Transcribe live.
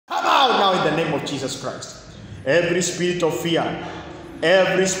out now in the name of Jesus Christ. Every spirit of fear,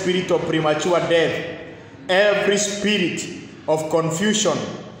 every spirit of premature death, every spirit of confusion,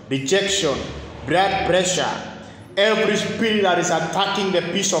 rejection, blood pressure, every spirit that is attacking the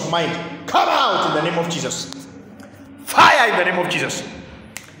peace of mind, come out in the name of Jesus. Fire in the name of Jesus.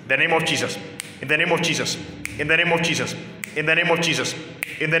 In the name of Jesus. In the name of Jesus. In the name of Jesus. In the name of Jesus.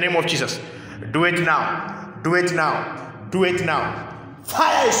 In the name of Jesus. Do it now. Do it now. Do it now.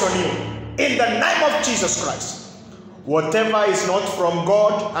 Fire is on you. In the name of Jesus Christ. Whatever is not from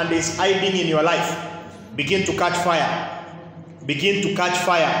God and is hiding in your life, begin to catch fire. Begin to catch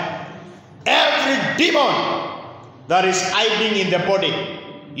fire. Every demon that is hiding in the body,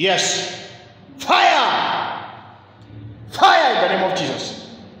 yes, fire. Fire in the name of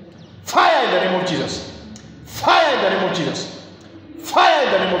Jesus. Fire in the name of Jesus. Fire in the name of Jesus. Fire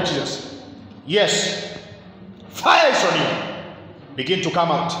in the name of Jesus. Yes. Fire is on you. Begin to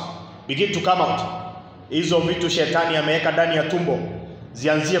come out. Begin to come out. Hizo vitu shetani ameweka ndani ya tumbo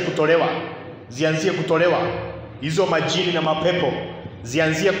zianzie kutolewa. Zianzie kutolewa. Hizo majini na mapepo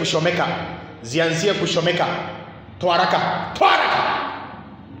zianzie kushomeka. Zianzie kushomeka. Toa haraka. Toa haraka.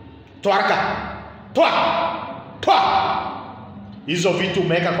 Toa haraka. Toa. Toa. Hizo vitu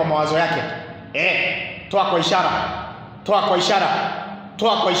umeweka kwa mawazo yake. Toa kwa ishara. Toa kwa ishara.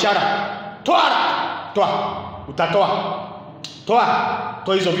 Toa kwa ishara. Toa. Toa. Utatoa. Toa.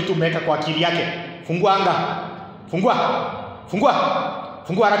 Toa hizo vitu umeweka kwa akili yake. Fungua anga. Fungua. Fungua.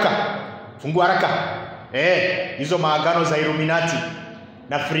 Fungua haraka. Fungua haraka. Hizo maagano za Illuminati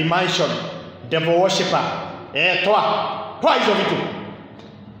na Freemason, devil worshipper. Toa. Toa hizo vitu.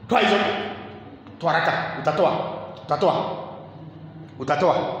 Toa hizo. Toa haraka. Utatoa. Utatoa.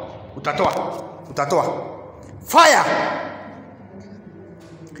 Utatoa. Utatoa. Utatoa. Fire.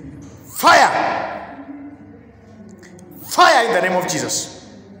 Fire. Fire in the name of Jesus.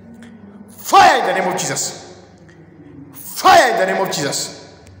 Fire in the name of Jesus. Fire in the name of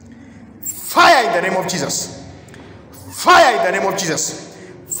Jesus. Fire in the name of Jesus. Fire in the name of Jesus.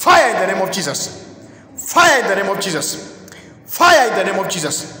 Fire in the name of Jesus. Fire in the name of Jesus. Fire in the name of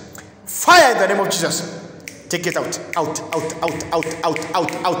Jesus. Fire in the name of Jesus. Take it out. Out, out, out, out, out,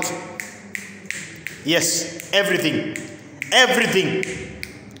 out, out. Yes, everything. Everything.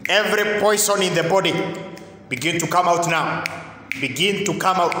 Every poison in the body. Begin to come out now. Begin to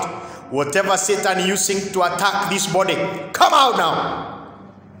come out. Whatever Satan using to attack this body, come out now.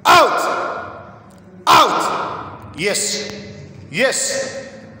 Out. Out. Yes. Yes.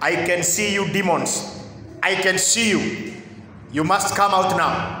 I can see you, demons. I can see you. You must come out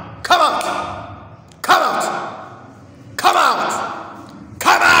now. Come out. Come out. Come out.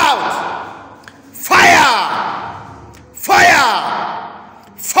 Come out. Fire.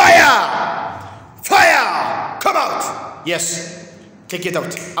 Fire. Fire. Fire. Come out. Yes. Take it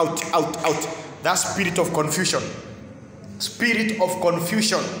out. Out. Out. Out. That spirit of confusion. Spirit of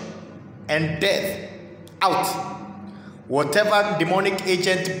confusion and death. Out. Whatever demonic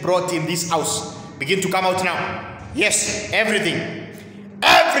agent brought in this house, begin to come out now. Yes. Everything.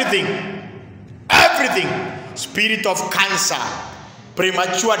 Everything. Everything. Spirit of cancer,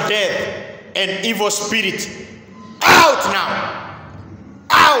 premature death, and evil spirit. Out now.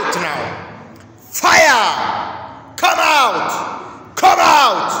 Out now. Fire. Come out. Come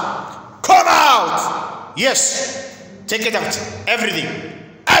out. Come out. Yes. Take it out. Everything.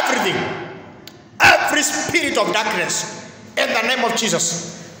 Everything. Every spirit of darkness. In the name of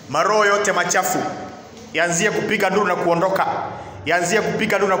Jesus. Maroho yote machafu. Yanzie kupiga nduru na kuondoka. Yanzie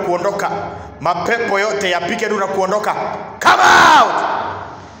kupiga nduru na kuondoka. Mapepo yote yapige nduru na kuondoka. Come out.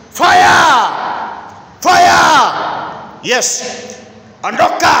 Fire. Fire. Yes.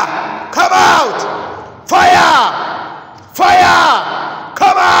 Ondoka. Come out. Fire. Fire.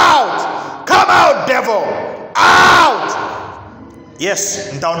 Come out. Come out, devil. Out.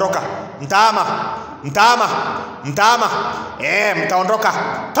 Yes. Mtaondoka. Mtaama. Mtaama. Mtaama. Mtaondoka.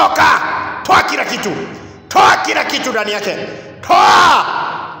 Toka. Toa kila kitu. Toa kila kitu ndani yake. Toa.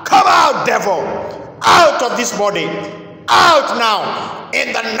 Come out, devil. Out of this body. Out now.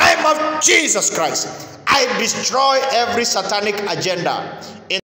 In the name of Jesus Christ. I destroy every satanic agenda.